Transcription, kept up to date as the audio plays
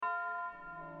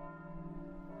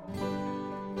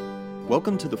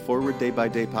Welcome to the Forward Day by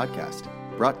Day podcast,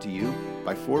 brought to you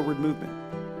by Forward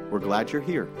Movement. We're glad you're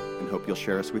here and hope you'll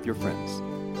share us with your friends.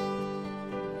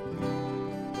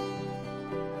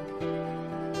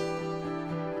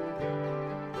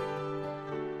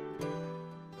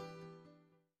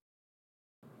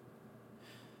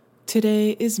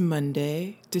 Today is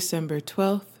Monday, December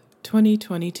 12th,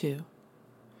 2022.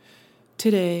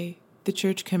 Today, the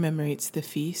Church commemorates the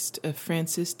feast of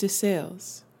Francis de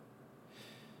Sales.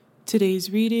 Today's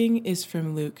reading is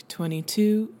from Luke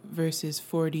 22, verses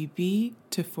 40b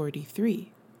to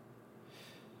 43.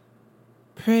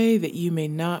 Pray that you may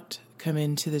not come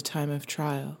into the time of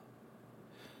trial.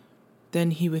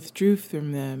 Then he withdrew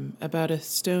from them about a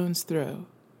stone's throw,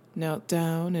 knelt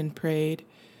down and prayed,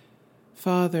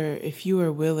 Father, if you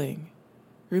are willing,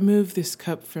 remove this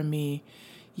cup from me,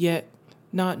 yet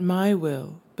not my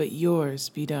will, but yours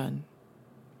be done.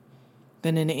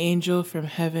 Then an angel from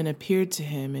heaven appeared to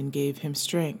him and gave him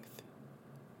strength.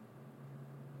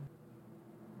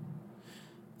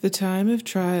 The time of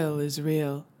trial is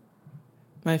real.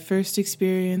 My first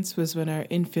experience was when our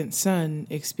infant son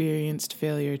experienced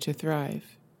failure to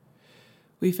thrive.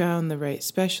 We found the right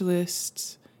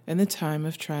specialists, and the time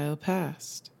of trial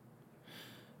passed.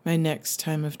 My next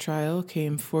time of trial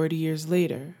came 40 years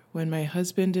later, when my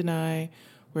husband and I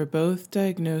were both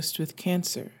diagnosed with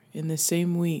cancer in the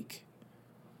same week.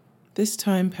 This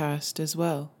time passed as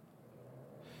well.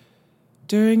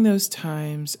 During those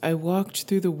times, I walked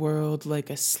through the world like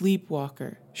a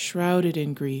sleepwalker, shrouded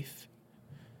in grief.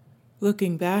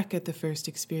 Looking back at the first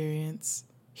experience,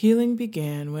 healing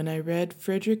began when I read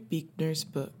Frederick Buechner's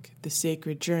book, The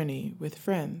Sacred Journey, with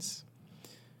friends.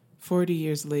 40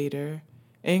 years later,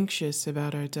 anxious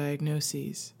about our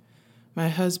diagnoses, my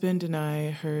husband and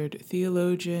I heard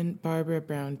theologian Barbara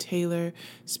Brown Taylor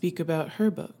speak about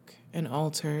her book, An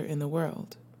Altar in the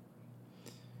World.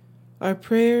 Our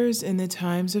prayers in the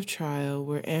times of trial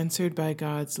were answered by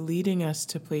God's leading us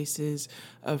to places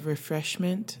of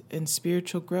refreshment and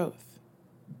spiritual growth.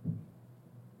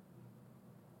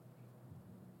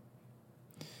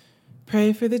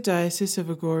 Pray for the Diocese of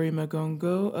Ogori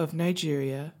Magongo of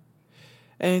Nigeria.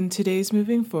 And today's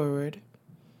moving forward,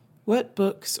 what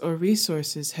books or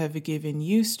resources have given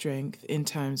you strength in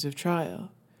times of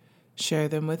trial? Share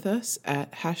them with us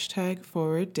at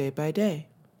 #ForwardDayByDay.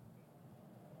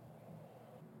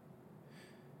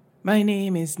 My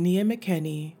name is Nia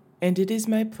McKenney, and it is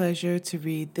my pleasure to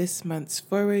read this month's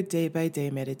Forward Day by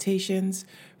Day meditations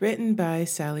written by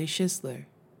Sally Schisler.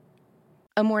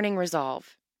 A morning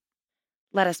resolve.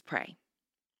 Let us pray.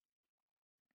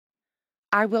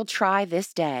 I will try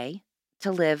this day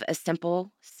to live a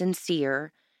simple,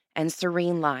 sincere, and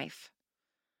serene life,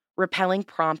 repelling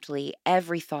promptly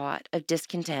every thought of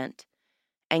discontent,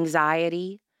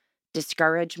 anxiety,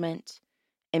 discouragement,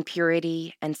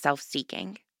 impurity, and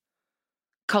self-seeking,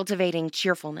 cultivating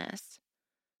cheerfulness,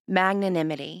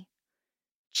 magnanimity,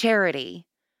 charity,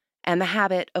 and the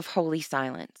habit of holy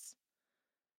silence,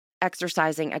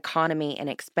 exercising economy in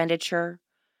expenditure,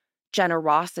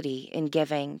 generosity in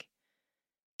giving,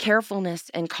 carefulness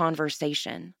in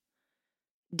conversation,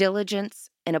 diligence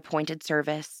in appointed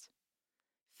service,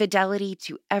 fidelity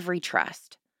to every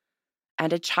trust,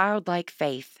 and a childlike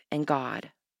faith in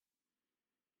God.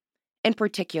 In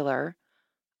particular,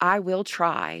 I will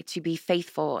try to be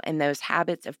faithful in those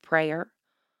habits of prayer,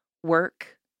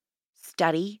 work,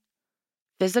 study,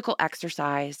 physical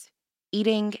exercise,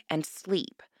 eating, and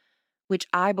sleep, which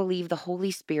I believe the Holy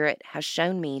Spirit has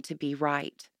shown me to be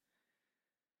right.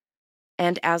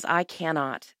 And as I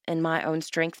cannot in my own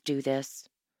strength do this,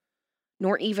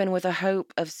 nor even with a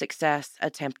hope of success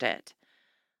attempt it,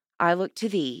 I look to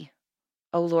Thee,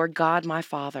 O Lord God my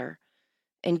Father,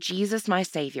 and Jesus my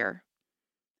Savior,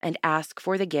 and ask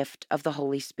for the gift of the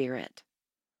Holy Spirit.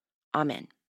 Amen.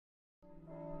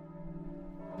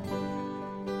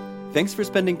 Thanks for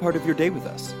spending part of your day with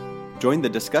us. Join the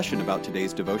discussion about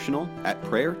today's devotional at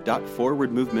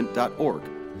prayer.forwardmovement.org,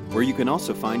 where you can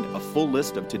also find a full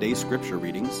list of today's scripture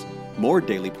readings, more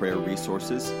daily prayer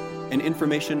resources, and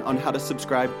information on how to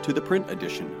subscribe to the print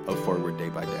edition of Forward Day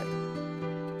by Day.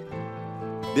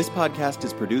 This podcast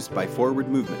is produced by Forward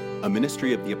Movement, a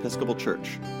ministry of the Episcopal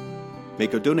Church.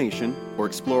 Make a donation or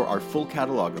explore our full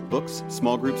catalog of books,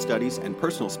 small group studies, and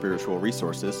personal spiritual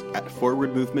resources at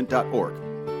forwardmovement.org.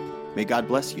 May God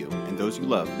bless you and those you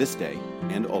love this day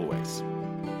and always.